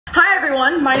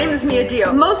everyone, my name is Mia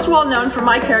Dio, most well known for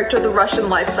my character, the Russian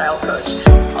lifestyle coach.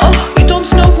 Oh, you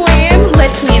don't know who I am?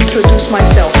 Let me introduce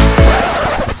myself.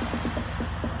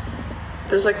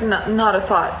 There's like not a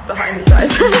thought behind these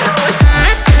eyes.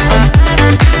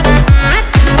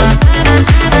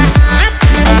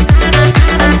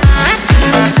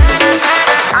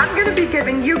 I'm gonna be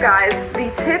giving you guys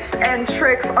the tips and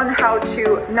tricks on how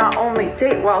to not only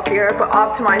date wealthier, but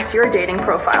optimize your dating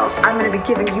profiles. I'm gonna be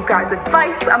giving you guys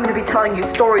advice. I'm gonna be telling you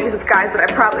stories of guys that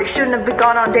I probably shouldn't have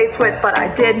gone on dates with, but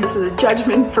I did. This is a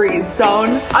judgment-free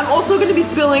zone. I'm also gonna be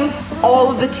spilling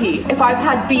all of the tea. If I've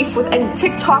had beef with any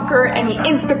TikToker, any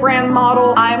Instagram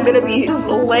model, I'm gonna be just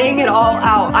laying it all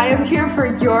out. I am here for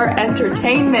your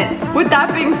entertainment. With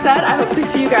that being said, I hope to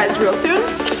see you guys real soon,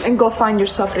 and go find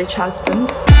yourself a rich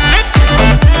husband.